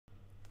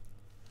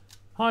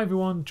Hi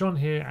everyone, John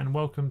here and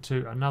welcome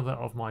to another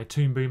of my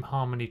Toon Boom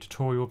Harmony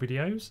tutorial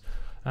videos.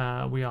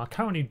 We are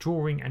currently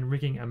drawing and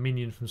rigging a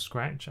minion from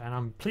scratch, and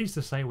I'm pleased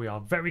to say we are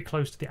very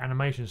close to the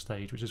animation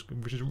stage, which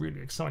is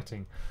really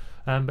exciting.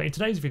 But in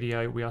today's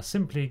video we are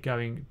simply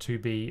going to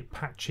be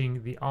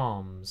patching the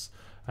arms.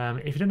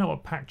 If you don't know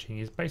what patching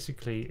is,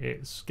 basically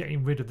it's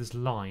getting rid of this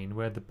line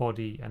where the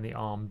body and the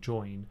arm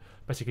join.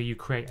 Basically you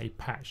create a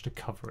patch to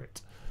cover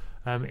it.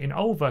 In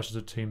old versions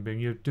of Toon Boom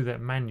you do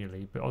that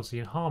manually, but obviously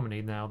in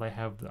Harmony now they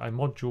have a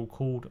module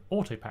called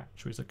Auto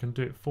Patch which can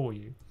do it for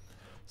you.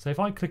 So if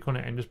I click on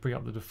it and just bring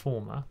up the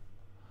deformer,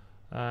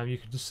 you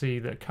can just see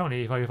that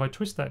currently if I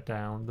twist that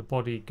down, the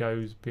body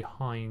goes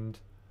behind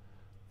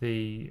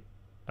the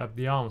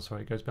arm,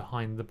 sorry, it goes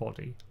behind the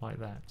body like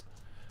that.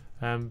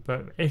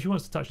 But if he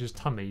wants to touch his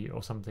tummy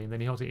or something,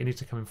 then it needs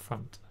to come in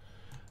front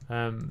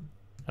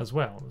as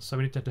well. So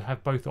we need to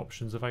have both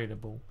options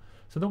available.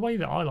 So the way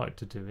that I like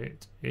to do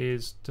it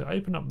is to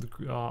open up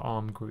our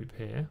arm group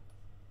here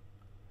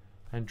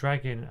and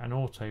drag in an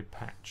auto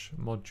patch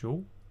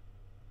module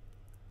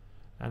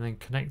and then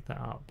connect that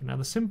up. Now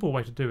the simple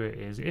way to do it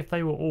is if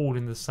they were all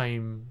in the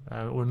same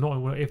or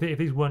not, if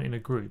these weren't in a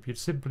group, you'd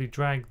simply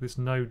drag this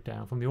node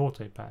down from the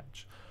auto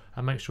patch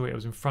and make sure it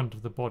was in front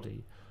of the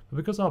body. But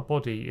because our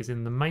body is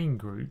in the main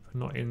group,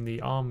 not in the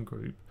arm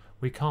group,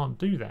 we can't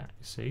do that,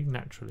 you see,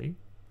 naturally.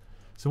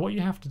 So what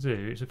you have to do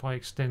is, if I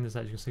extend this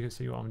out, you can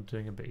see what I'm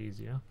doing a bit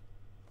easier,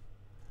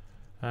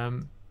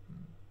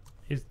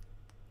 is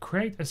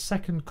create a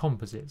second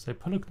composite. So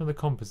put another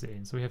composite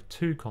in, so we have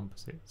two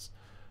composites,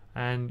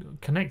 and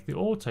connect the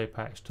auto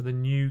patch to the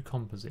new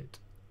composite.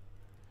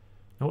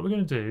 Now what we're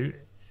going to do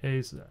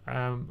is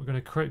we're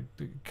going to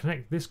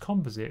connect this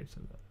composite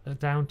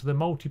down to the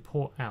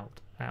multi-port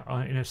out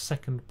in a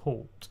second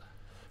port.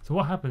 So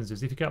what happens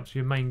is if you go up to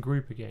your main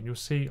group again, you'll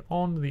see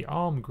on the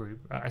arm group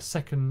a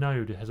second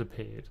node has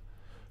appeared.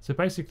 So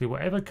basically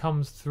whatever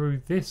comes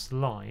through this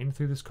line,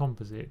 through this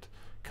composite,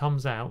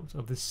 comes out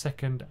of this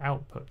second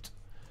output.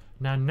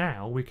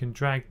 Now we can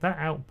drag that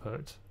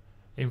output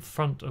in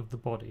front of the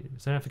body.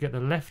 So don't forget the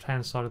left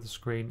hand side of the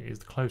screen is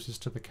the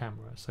closest to the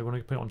camera. So we want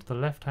to put it onto the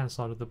left hand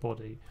side of the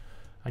body.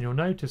 And you'll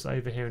notice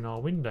over here in our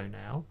window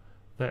now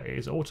that it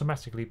has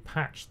automatically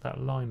patched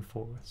that line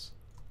for us.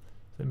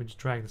 So let me just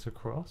drag this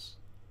across.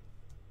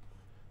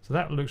 So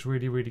that looks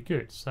really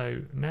good.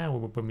 So now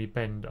when we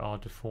bend our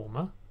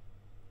deformer,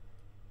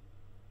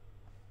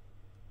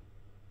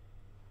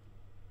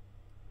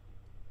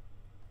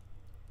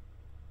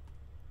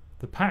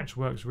 the patch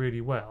works really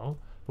well,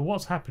 but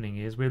what's happening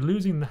is we're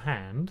losing the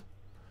hand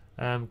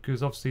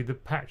because obviously the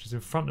patch is in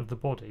front of the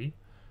body,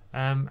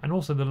 and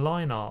also the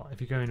line art, if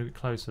you go in a bit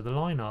closer, the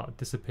line art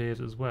disappears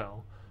as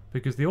well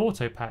because the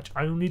auto patch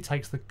only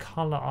takes the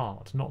color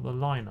art, not the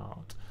line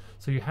art.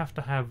 So you have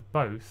to have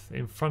both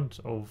in front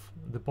of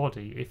the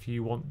body if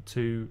you want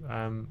to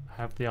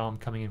have the arm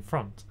coming in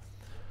front.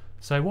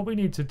 So what we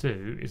need to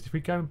do is, if we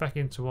go back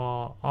into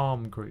our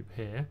arm group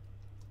here,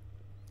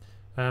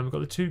 we've got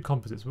the two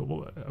composites. I'm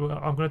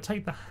going to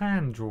take the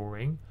hand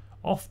drawing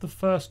off the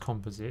first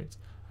composite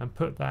and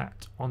put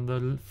that on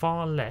the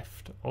far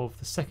left of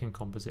the second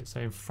composite,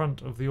 so in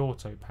front of the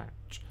auto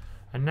patch.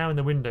 And now in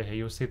the window here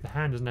you'll see the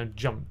hand has now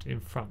jumped in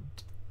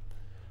front.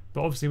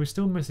 But obviously we're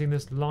still missing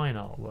this line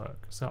artwork,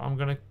 so I'm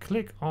going to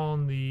click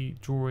on the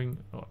drawing,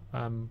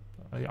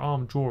 the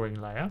arm drawing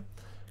layer.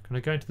 I'm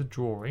going to go into the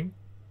drawing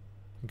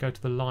and go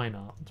to the line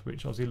art,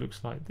 which obviously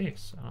looks like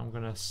this. And I'm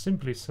going to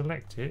simply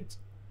select it,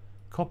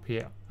 copy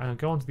it, and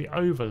go onto the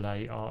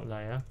overlay art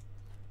layer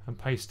and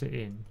paste it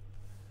in.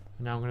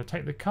 And now I'm going to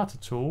take the cutter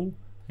tool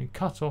and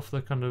cut off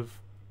the kind of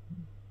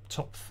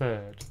top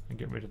third and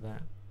get rid of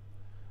that.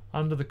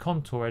 Under the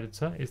contour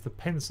editor is the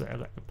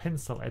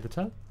pencil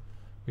editor.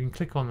 We can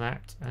click on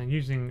that and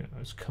using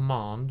as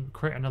command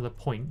create another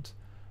point,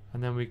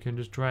 and then we can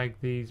just drag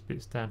these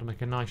bits down to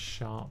make a nice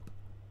sharp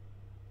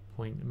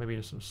point, maybe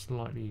just sort of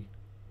slightly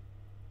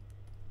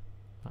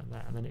like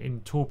that. And then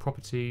in tool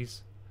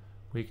properties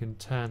we can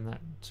turn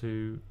that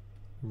to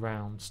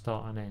round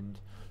start and end.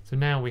 So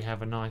now we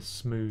have a nice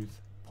smooth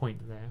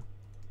point there.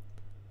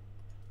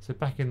 So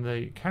back in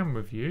the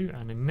camera view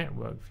and in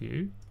network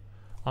view,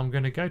 I'm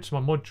going to go to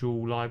my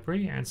module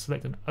library and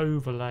select an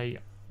overlay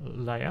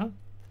layer.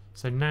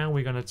 So now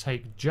we're going to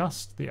take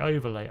just the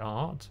overlay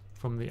art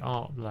from the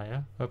art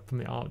layer, from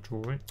the art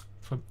drawing,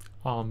 from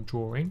arm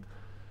drawing,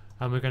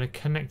 and we're going to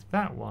connect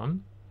that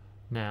one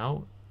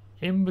now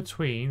in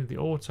between the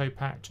auto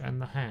patch and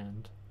the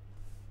hand.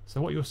 So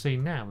what you'll see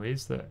now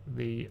is that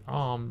the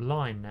arm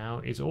line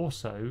now is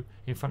also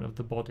in front of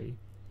the body.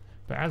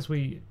 But as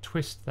we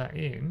twist that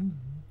in,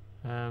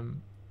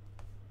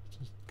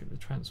 just get the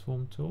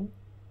transform tool.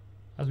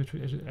 As we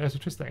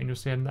twist that in, you'll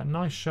see that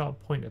nice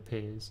sharp point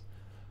appears.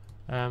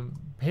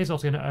 Here's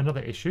also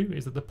another issue,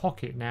 is that the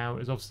pocket now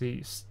is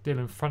obviously still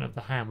in front of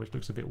the hand, which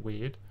looks a bit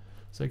weird.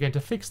 So again, to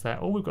fix that,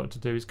 all we've got to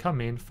do is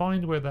come in,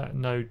 find where that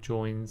node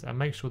joins, and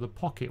make sure the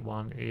pocket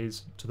one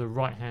is to the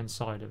right hand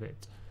side of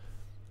it.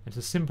 It's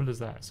as simple as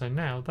that. So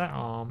now that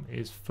arm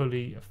is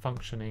fully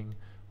functioning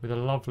with a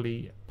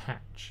lovely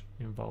patch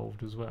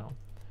involved as well,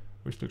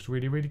 which looks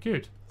really, really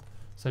good.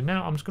 So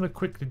now I'm just going to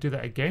quickly do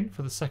that again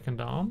for the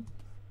second arm.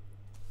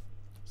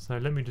 So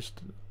let me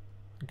just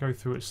go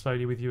through it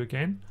slowly with you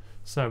again.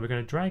 So we're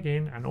going to drag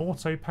in an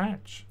auto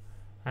patch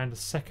and a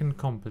second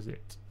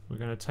composite. We're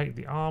going to take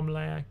the arm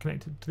layer,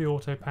 connect it to the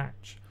auto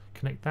patch,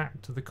 connect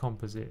that to the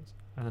composite,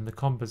 and then the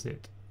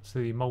composite to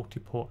the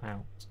multi-port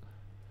out.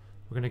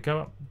 We're going to go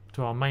up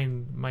to our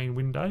main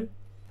window,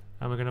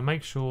 and we're going to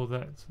make sure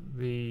that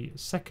the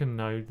second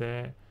node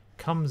there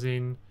comes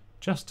in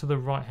just to the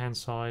right hand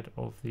side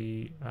of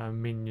the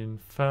Minion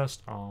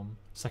first arm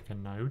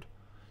second node.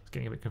 It's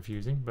getting a bit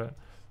confusing, but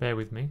bear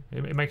with me.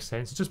 It makes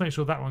sense. Just make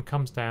sure that one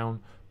comes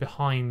down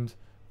behind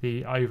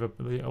the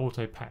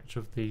auto patch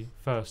of the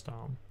first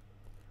arm.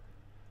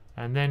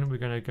 And then we're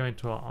going to go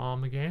into our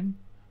arm again.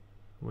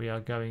 We are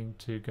going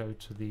to go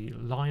to the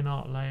line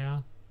art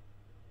layer,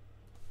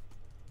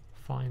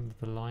 find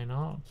the line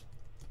art,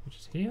 which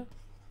is here,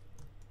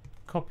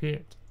 copy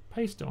it,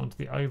 paste it onto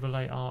the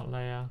overlay art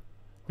layer.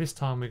 This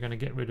time we're going to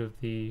get rid of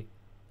the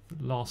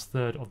last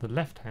third of the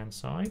left hand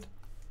side.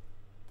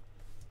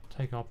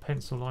 Take our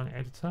pencil line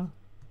editor,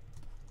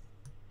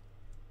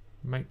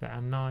 make that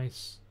a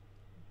nice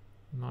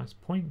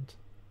point,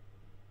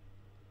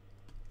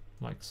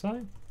 like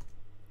so.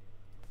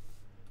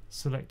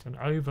 Select an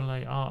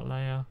overlay art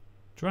layer,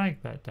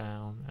 drag that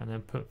down, and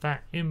then put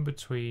that in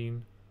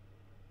between.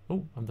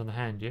 Oh, I haven't done the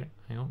hand yet,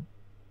 hang on.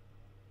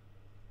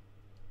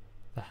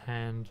 The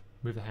hand,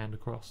 move the hand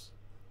across.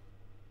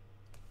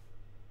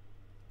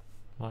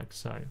 Like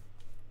so.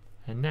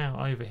 And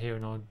now over here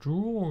in our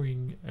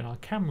drawing, in our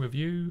camera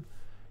view,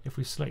 if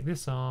we select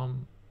this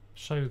arm,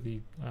 show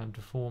the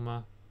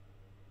deformer,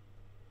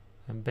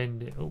 and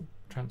bend it, oh,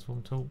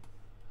 transform tool,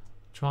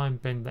 try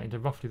and bend that into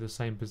roughly the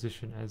same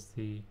position as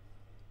the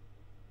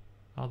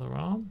other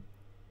arm.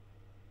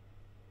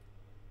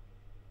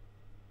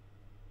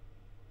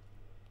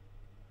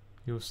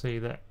 You'll see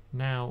that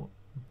now,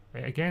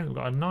 again, we've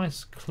got a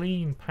nice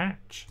clean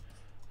patch,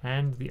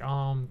 and the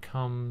arm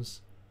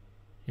comes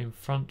in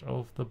front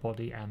of the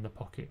body and the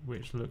pocket,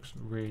 which looks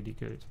really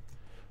good.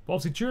 But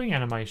obviously during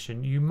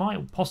animation you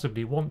might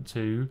possibly want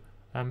to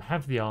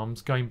have the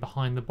arms going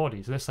behind the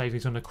body. So let's say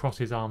he's going to cross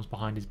his arms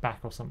behind his back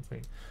or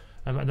something.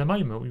 At the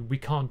moment we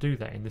can't do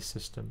that in this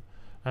system.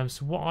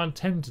 So what I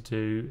tend to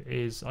do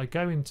is I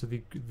go into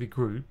the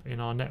group in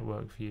our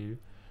network view,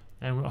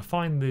 and I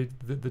find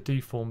the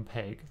deform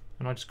peg,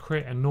 and I just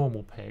create a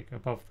normal peg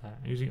above that.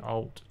 Using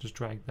Alt, just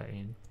drag that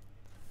in.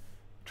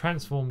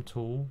 Transform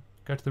tool,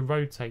 go to the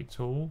rotate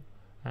tool,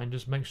 and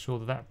just make sure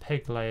that that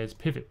peg layer's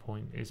pivot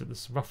point is at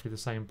roughly the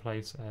same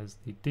place as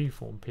the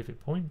deform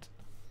pivot point.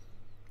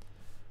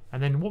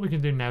 And then what we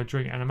can do now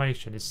during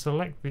animation is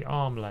select the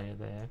arm layer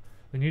there,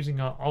 then using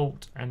our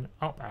Alt and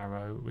up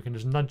arrow we can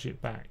just nudge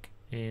it back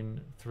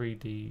in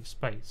 3D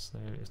space. So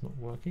it's not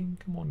working,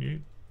 come on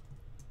you.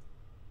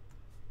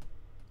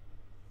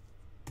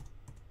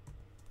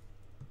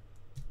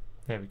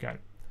 There we go.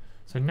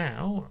 So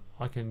now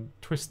I can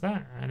twist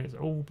that and it's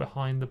all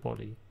behind the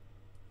body.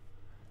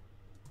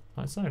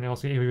 Like so. Now I'll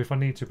see if I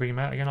need to bring him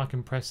out again, I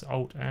can press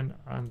Alt and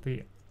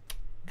the,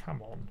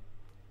 come on.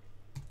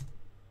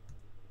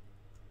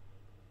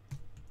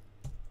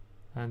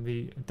 And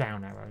the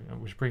down arrow,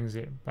 which brings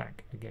it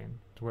back again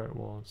to where it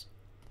was.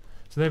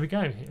 So there we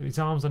go, his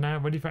arms are now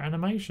ready for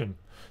animation.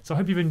 So I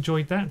hope you've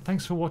enjoyed that.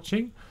 Thanks for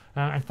watching,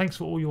 and thanks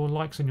for all your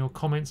likes and your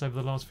comments over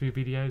the last few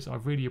videos.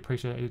 I've really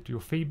appreciated your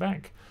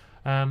feedback.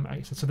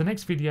 So the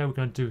next video we're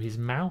going to do his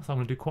mouth. I'm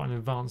going to do quite an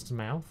advanced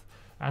mouth.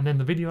 And then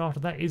the video after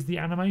that is the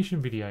animation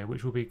video,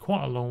 which will be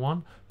quite a long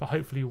one, but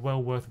hopefully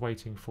well worth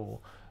waiting for.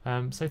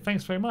 So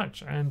thanks very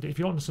much, and if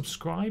you want to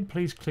subscribe,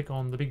 please click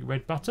on the big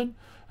red button,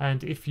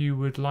 and if you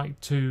would like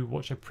to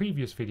watch a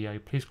previous video,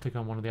 please click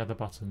on one of the other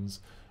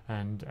buttons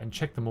and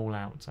check them all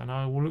out, and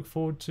I will look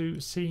forward to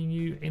seeing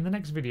you in the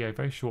next video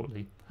very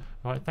shortly.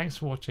 Alright, thanks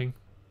for watching.